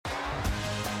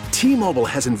T-Mobile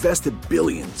has invested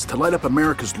billions to light up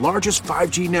America's largest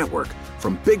 5G network,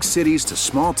 from big cities to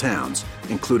small towns,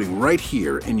 including right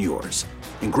here in yours.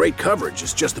 And great coverage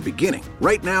is just the beginning.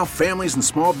 Right now, families and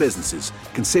small businesses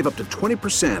can save up to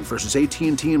 20% versus AT&T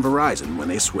and Verizon when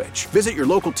they switch. Visit your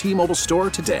local T-Mobile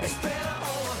store today.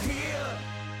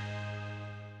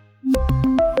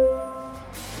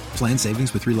 Plan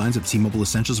savings with 3 lines of T-Mobile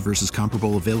Essentials versus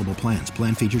comparable available plans.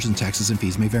 Plan features and taxes and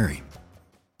fees may vary.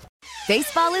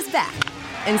 Baseball is back,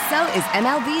 and so is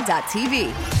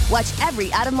MLB.tv. Watch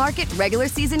every out-of-market regular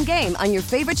season game on your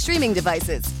favorite streaming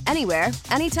devices, anywhere,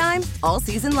 anytime, all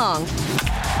season long.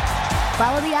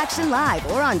 Follow the action live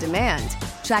or on demand.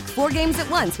 Track 4 games at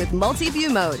once with multi-view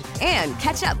mode and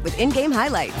catch up with in-game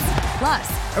highlights.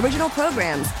 Plus, original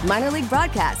programs, minor league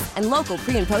broadcasts, and local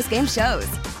pre- and post-game shows.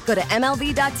 Go to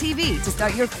MLB.tv to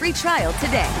start your free trial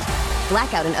today.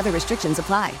 Blackout and other restrictions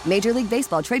apply. Major League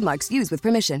Baseball trademarks used with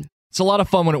permission. It's a lot of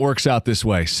fun when it works out this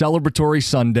way. Celebratory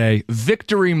Sunday,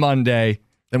 Victory Monday.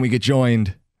 Then we get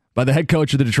joined by the head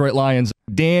coach of the Detroit Lions,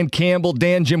 Dan Campbell.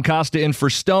 Dan, Jim Costa in for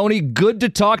Stoney. Good to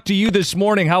talk to you this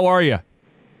morning. How are you?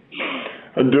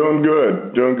 I'm doing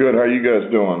good. Doing good. How you guys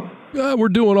doing? We're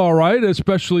doing all right,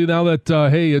 especially now that,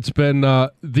 it's been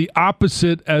the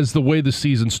opposite as the way the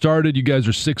season started. You guys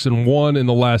are 6-1 in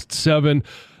the last 7.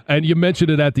 And you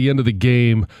mentioned it at the end of the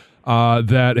game.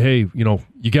 That, hey,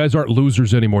 you guys aren't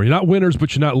losers anymore. You're not winners,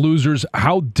 but you're not losers.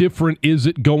 How different is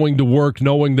it going to work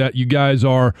knowing that you guys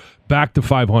are back to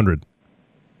 500?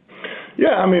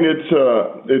 Yeah, I mean,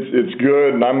 it's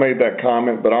good, and I made that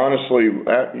comment. But honestly,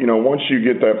 once you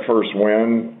get that first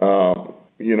win,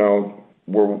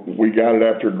 where we got it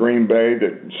after Green Bay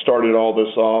that started all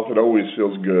this off, it always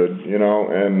feels good,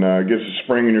 and gets a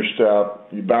spring in your step.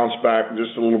 You bounce back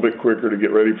just a little bit quicker to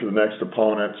get ready for the next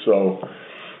opponent. So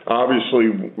obviously,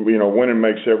 winning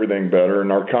makes everything better,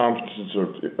 and our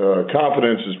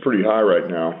confidence is pretty high right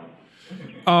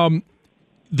now.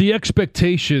 The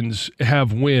expectations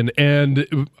have win, and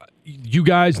you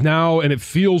guys now, and it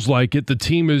feels like it, the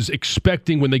team is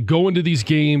expecting when they go into these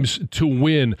games to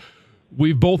win.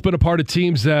 We've both been a part of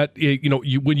teams that,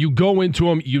 when you go into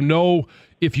them,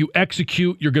 if you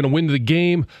execute, you're going to win the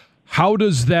game. How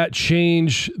does that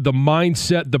change the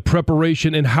mindset, the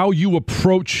preparation, and how you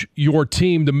approach your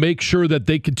team to make sure that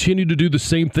they continue to do the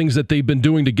same things that they've been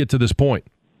doing to get to this point?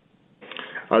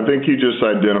 I think you just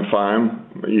identify them.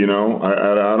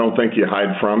 I don't think you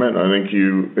hide from it. I think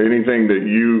anything that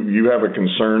you have a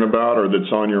concern about or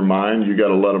that's on your mind, you got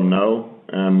to let them know.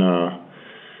 And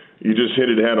you just hit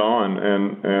it head on,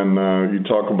 and you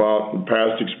talk about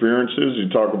past experiences. You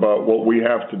talk about what we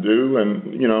have to do, and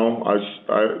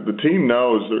the team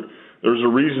knows that there's a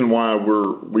reason why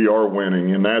we are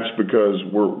winning, and that's because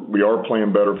we are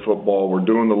playing better football. We're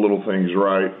doing the little things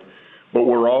right, but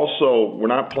we're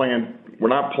not playing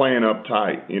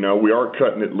uptight. We are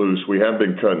cutting it loose. We have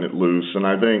been cutting it loose, and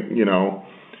I think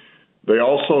they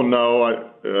also know.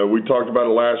 We talked about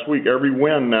it last week. Every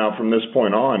win now from this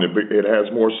point on, it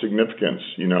has more significance.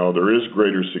 There is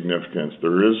greater significance.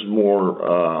 There is more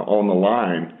on the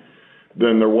line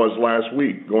than there was last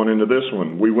week going into this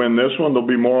one. We win this one, there'll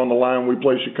be more on the line when we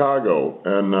play Chicago.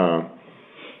 And,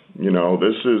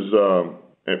 this is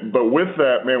but with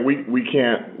that, man, we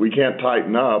can't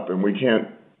tighten up, and we can't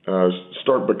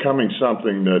start becoming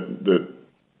something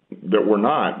that we're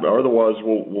not. Otherwise,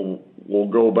 we'll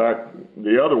go back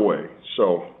the other way.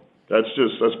 So that's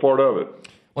part of it.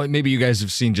 Well, maybe you guys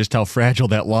have seen just how fragile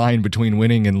that line between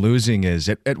winning and losing is.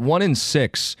 At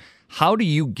 1-6, how do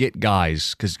you get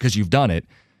guys, because you've done it,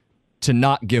 to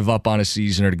not give up on a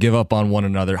season or to give up on one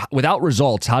another? Without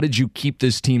results, how did you keep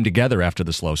this team together after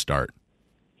the slow start?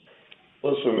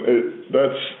 Listen,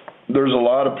 there's a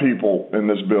lot of people in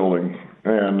this building,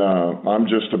 and I'm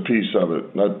just a piece of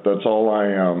it. That's all I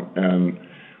am. And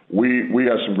we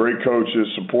got some great coaches,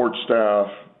 support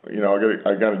staff. I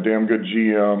got a damn good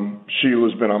GM.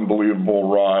 Sheila's been unbelievable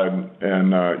ride,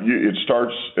 and it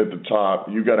starts at the top.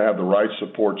 You got to have the right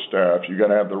support staff. You got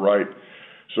to have the right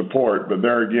support. But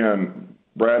there again,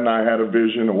 Brad and I had a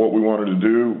vision of what we wanted to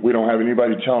do. We don't have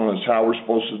anybody telling us how we're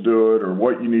supposed to do it or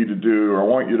what you need to do or I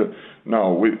want you to.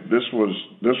 No, this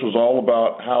was all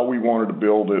about how we wanted to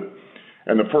build it.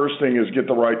 And the first thing is get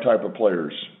the right type of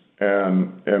players.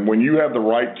 And when you have the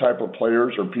right type of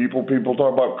players or people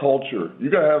talk about culture. You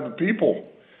got to have the people.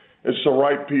 It's the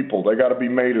right people. They got to be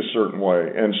made a certain way.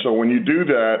 And so when you do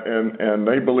that and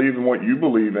they believe in what you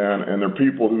believe in and they're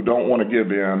people who don't want to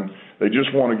give in, they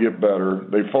just want to get better,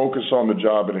 they focus on the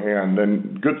job at hand,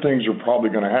 then good things are probably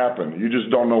going to happen. You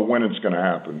just don't know when it's going to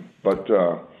happen. But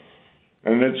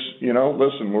and it's,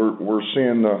 listen, we're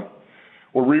seeing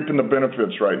we're reaping the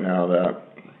benefits right now of that.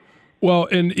 Well,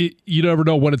 and you never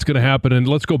know when it's going to happen. And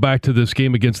let's go back to this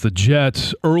game against the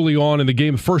Jets. Early on in the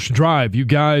game, first drive, you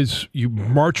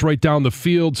march right down the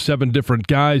field. 7 different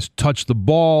guys touch the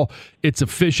ball. It's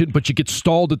efficient, but you get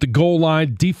stalled at the goal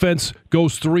line. Defense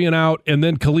goes 3 and out. And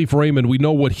then Khalif Raymond, we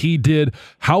know what he did.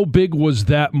 How big was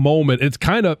that moment? It's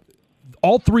kind of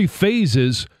all 3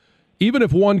 phases. Even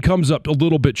if one comes up a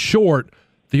little bit short,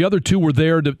 the other 2 were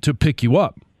there to pick you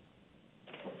up.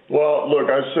 Well, look,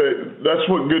 I say that's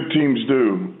what good teams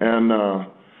do, and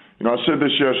I said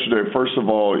this yesterday. First of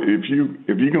all, if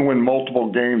you can win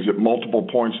multiple games at multiple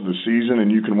points of the season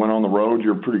and you can win on the road,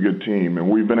 you're a pretty good team. And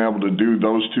we've been able to do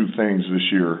those 2 things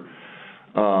this year.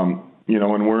 And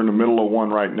we're in the middle of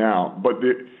one right now. But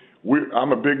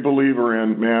I'm a big believer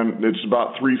in, man, it's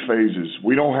about 3 phases.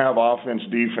 We don't have offense,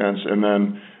 defense, and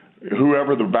then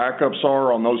whoever the backups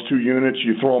are on those 2 units,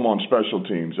 you throw them on special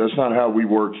teams. That's not how we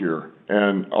work here.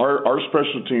 And our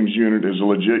special teams unit is a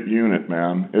legit unit,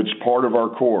 man. It's part of our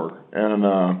core,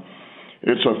 and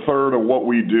it's a third of what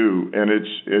we do, and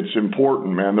it's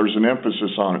important, man. There's an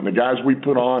emphasis on it. And the guys we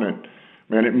put on it,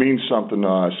 man, it means something to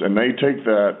us, and they take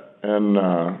that, and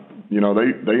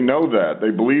they know that, they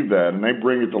believe that, and they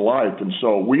bring it to life. And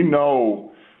so we know.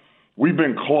 We've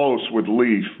been close with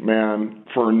Leaf, man,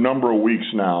 for a number of weeks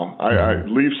now.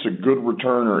 Leaf's a good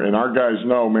returner, and our guys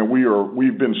know, man,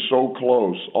 we've been so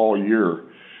close all year,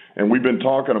 and we've been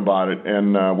talking about it,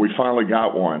 and we finally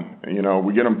got one.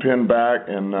 We get them pinned back,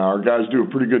 and our guys do a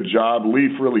pretty good job.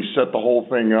 Leaf really set the whole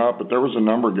thing up, but there was a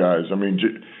number of guys. I mean,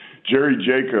 Jerry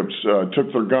Jacobs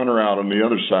took their gunner out on the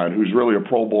other side, who's really a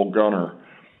Pro Bowl gunner.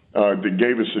 That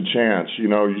gave us a chance.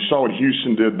 You saw what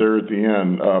Houston did there at the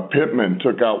end. Pittman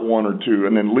took out 1 or 2,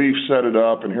 and then Leaf set it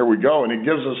up, and here we go. And it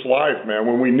gives us life, man.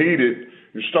 When we need it,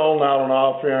 you're stalling out on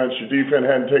offense. Your defense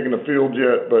hadn't taken the field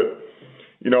yet, but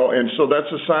and so that's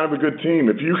a sign of a good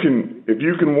team. If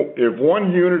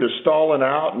one unit is stalling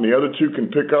out and the other 2 can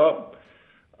pick up,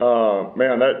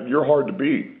 man, you're hard to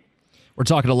beat. We're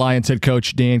talking to Lions head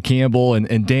coach Dan Campbell.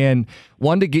 And Dan,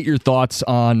 wanted to get your thoughts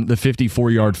on the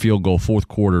 54-yard field goal fourth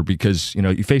quarter because,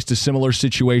 you faced a similar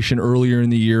situation earlier in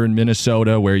the year in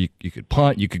Minnesota where you could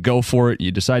punt, you could go for it, you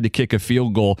decide to kick a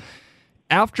field goal.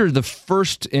 After the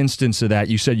first instance of that,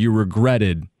 you said you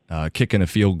regretted kicking a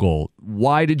field goal.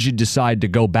 Why did you decide to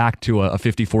go back to a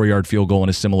 54-yard field goal in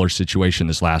a similar situation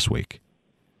this last week?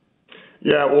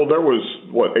 Yeah, well, there was,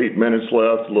 8 minutes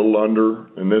left, a little under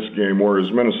in this game, whereas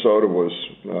Minnesota was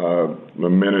a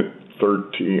minute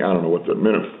 13, I don't know what the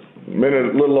minute,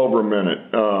 a little over a minute.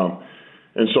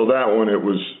 And so that one, it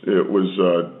was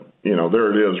there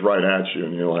it is right at you,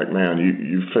 and you're like, man,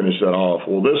 you finished that off.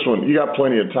 Well, this one, you got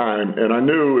plenty of time, and I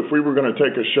knew if we were going to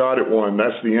take a shot at one,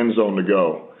 that's the end zone to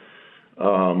go.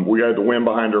 We had the wind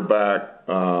behind our back,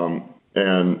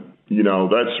 and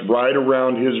that's right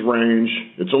around his range.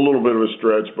 It's a little bit of a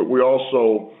stretch, but we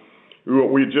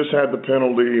just had the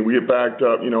penalty. We get backed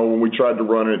up, when we tried to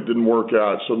run it didn't work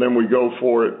out. So then we go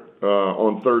for it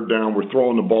on 3rd down. We're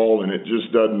throwing the ball, and it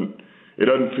just doesn't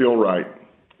feel right.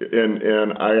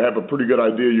 And I have a pretty good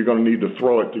idea you're going to need to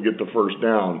throw it to get the first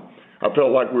down. I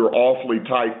felt like we were awfully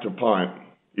tight to punt,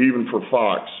 even for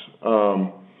Fox.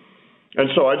 And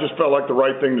so I just felt like the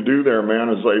right thing to do there, man,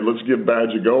 is like, let's give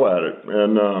Badge a go at it.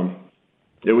 And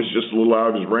it was just a little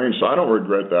out of his range, so I don't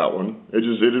regret that one. It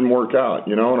didn't work out,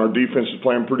 and our defense is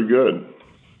playing pretty good.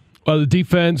 The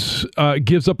defense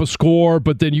gives up a score,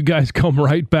 but then you guys come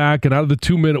right back, and out of the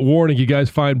 2-minute warning, you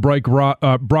guys find Brock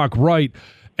Wright,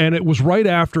 and it was right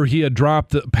after he had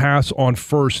dropped the pass on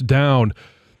 1st down.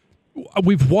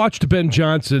 We've watched Ben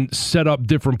Johnson set up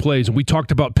different plays, and we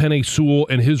talked about Penei Sewell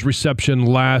and his reception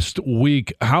last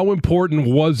week. How important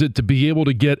was it to be able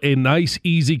to get a nice,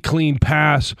 easy, clean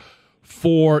pass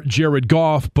for Jared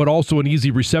Goff, but also an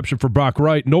easy reception for Brock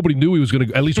Wright? Nobody knew he was going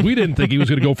to, at least we didn't think he was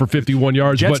going to go for 51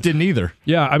 yards. Jets didn't either.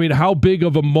 Yeah, I mean, how big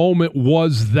of a moment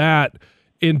was that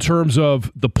in terms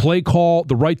of the play call,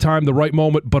 the right time, the right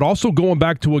moment, but also going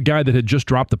back to a guy that had just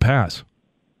dropped the pass?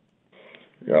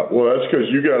 Yeah, well, that's because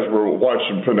you guys were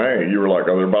watching Penei. You were like,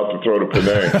 oh, they're about to throw to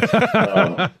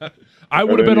Penei. I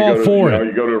would have been all for it.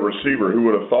 You go to a receiver, who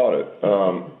would have thought it?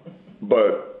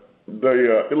 But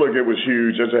look, it was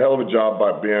huge. It's a hell of a job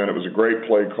by Ben. It was a great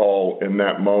play call in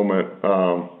that moment.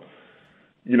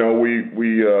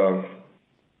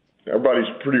 Everybody's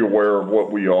pretty aware of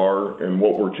what we are and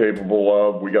what we're capable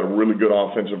of. We got a really good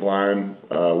offensive line.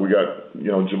 We got,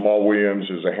 Jamal Williams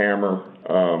is a hammer.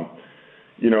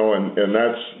 And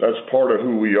that's part of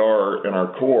who we are in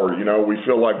our core. We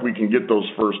feel like we can get those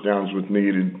first downs with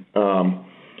needed.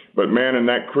 But man, in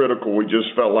that critical, we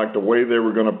just felt like the way they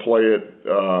were going to play it.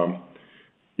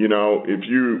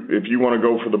 If you want to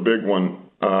go for the big one,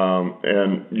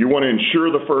 and you want to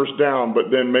ensure the first down, but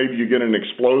then maybe you get an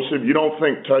explosive. You don't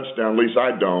think touchdown, at least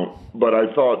I don't. But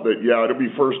I thought that, yeah, it'll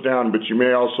be first down, but you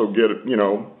may also get,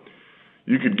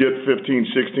 you could get 15,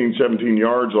 16, 17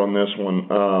 yards on this one.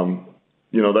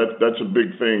 That's a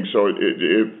big thing. So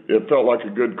it felt like a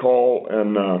good call,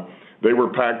 and they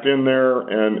were packed in there,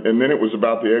 and then it was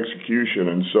about the execution.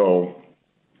 And so,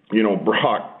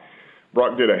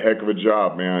 Brock did a heck of a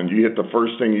job, man. You hit the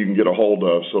first thing you can get a hold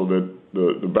of, so that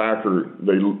the backer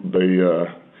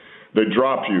they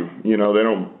drop you.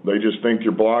 They just think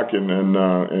you're blocking, and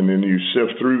then you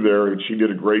sift through there. And she did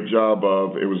a great job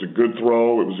of. It was a good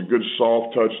throw. It was a good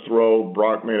soft touch throw.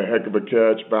 Brock made a heck of a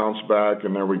catch, bounced back,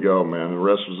 and there we go, man. The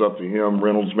rest was up to him.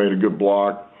 Reynolds made a good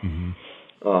block. Mm-hmm.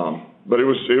 But it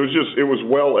was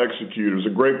well executed. It was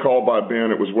a great call by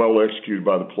Ben. It was well executed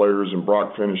by the players, and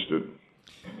Brock finished it.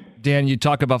 Dan, you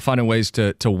talk about finding ways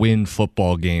to win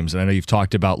football games, and I know you've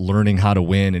talked about learning how to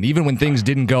win, and even when things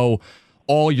didn't go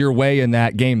all your way in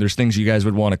that game, there's things you guys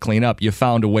would want to clean up. You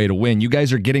found a way to win. You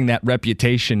guys are getting that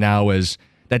reputation now as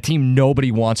that team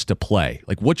nobody wants to play.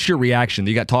 Like, what's your reaction?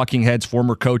 You got talking heads,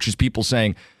 former coaches, people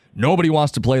saying nobody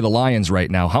wants to play the Lions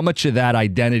right now. How much of that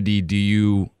identity do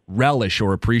you relish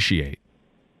or appreciate?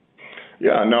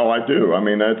 Yeah, no, I do. I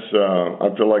mean, I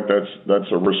feel like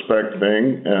that's a respect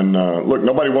thing. And look,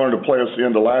 nobody wanted to play us the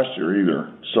end of last year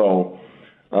either. So,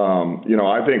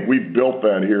 I think we've built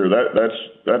that here.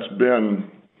 That's been,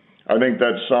 I think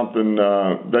that's something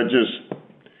that just,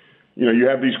 you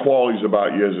have these qualities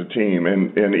about you as a team.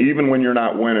 And even when you're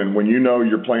not winning, when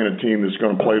you're playing a team that's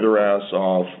going to play their ass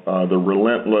off, they're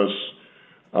relentless,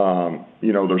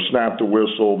 they're snap to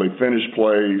whistle, they finish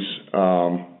plays,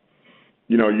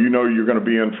 you're going to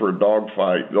be in for a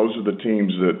dogfight. Those are the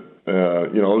teams that,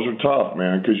 those are tough,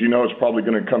 man, because it's probably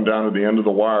going to come down to the end of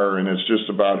the wire, and it's just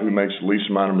about who makes the least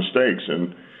amount of mistakes.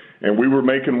 And we were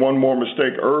making one more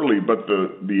mistake early, but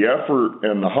the effort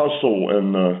and the hustle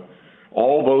and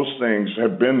all those things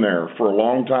have been there for a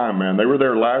long time, man. They were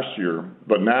there last year,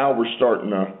 but now we're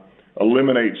starting to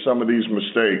eliminate some of these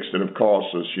mistakes that have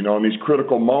cost us. In these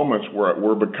critical moments,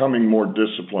 we're becoming more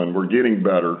disciplined. We're getting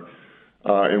better.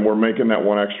 And we're making that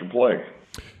one extra play.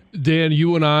 Dan,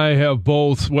 you and I have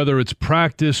both, whether it's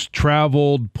practiced,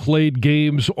 traveled, played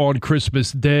games on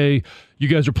Christmas Day. You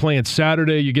guys are playing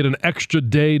Saturday. You get an extra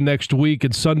day next week,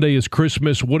 and Sunday is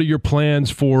Christmas. What are your plans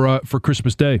for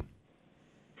Christmas Day?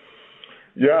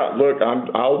 Yeah, look,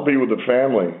 I'll be with the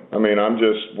family. I mean,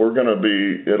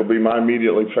 it'll be my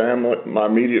immediate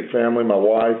family, my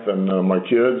wife, and my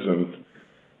kids, and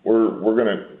we're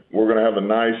gonna have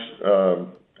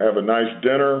a nice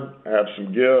dinner, have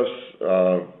some gifts,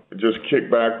 just kick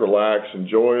back, relax,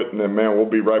 enjoy it, and then, man, we'll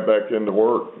be right back into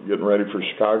work, getting ready for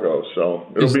Chicago. So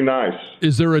it'll be nice.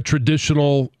 Is there a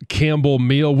traditional Campbell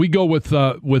meal? We go with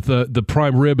the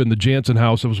prime rib in the Jansen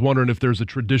house. I was wondering if there's a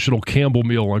traditional Campbell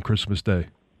meal on Christmas Day.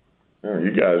 Oh,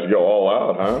 you guys go all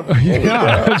out, huh?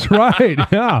 Yeah, that's right.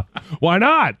 Yeah, why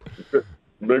not?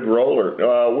 Big roller.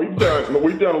 We've done a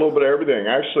little bit of everything.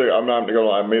 Actually, I'm not going to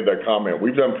lie. I made that comment.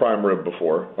 We've done prime rib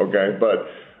before, okay? But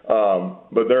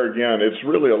there again, it's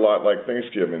really a lot like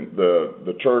Thanksgiving.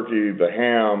 The turkey, the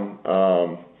ham,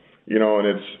 and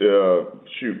it's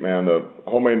the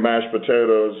homemade mashed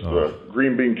potatoes, the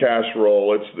green bean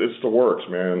casserole. It's the works,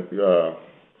 man.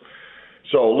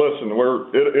 So listen,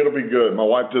 it'll be good. My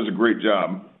wife does a great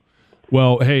job.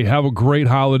 Well, hey, have a great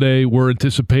holiday. We're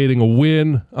anticipating a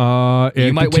win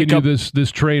and continue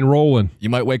this train rolling. You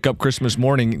might wake up Christmas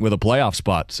morning with a playoff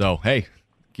spot. So, hey,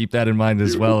 keep that in mind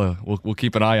as well. We'll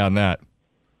keep an eye on that.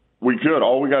 We could.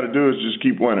 All we got to do is just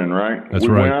keep winning, right? That's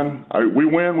right. We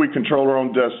win. We control our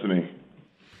own destiny.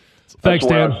 Thanks,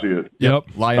 Dan. I see it. Yep.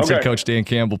 Lions head coach Dan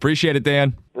Campbell. Appreciate it,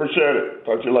 Dan. Appreciate it.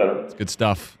 Talk to you later. It's good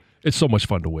stuff. It's so much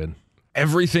fun to win.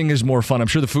 Everything is more fun. I'm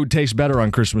sure the food tastes better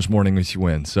on Christmas morning if you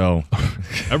win. So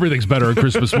everything's better on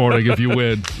Christmas morning if you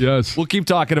win. Yes. We'll keep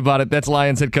talking about it. That's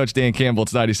Lions head coach Dan Campbell.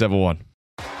 It's 97.1.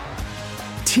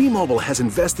 T-Mobile has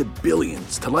invested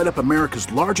billions to light up America's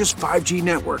largest 5G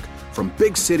network, from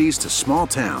big cities to small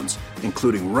towns,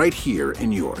 including right here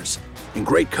in yours. And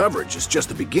great coverage is just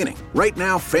the beginning. Right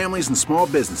now, families and small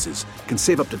businesses can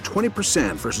save up to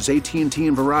 20% versus AT&T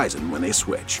and Verizon when they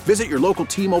switch. Visit your local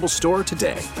T-Mobile store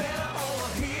today.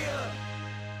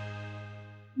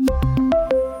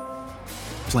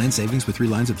 Plan savings with 3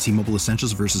 lines of T-Mobile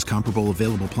Essentials versus comparable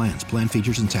available plans. Plan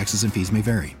features and taxes and fees may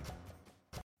vary.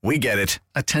 We get it.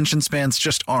 Attention spans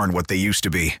just aren't what they used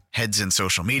to be. Heads in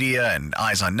social media and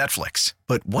eyes on Netflix.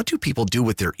 But what do people do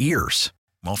with their ears?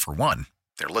 Well, for one,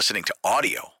 they're listening to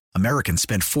audio. Americans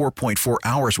spend 4.4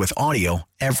 hours with audio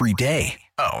every day.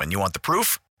 Oh, and you want the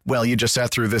proof? Well, you just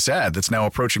sat through this ad that's now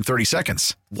approaching 30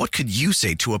 seconds. What could you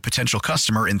say to a potential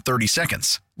customer in 30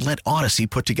 seconds? Let Odyssey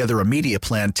put together a media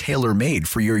plan tailor-made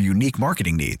for your unique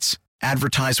marketing needs.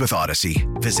 Advertise with Odyssey.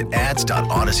 Visit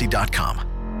ads.odyssey.com.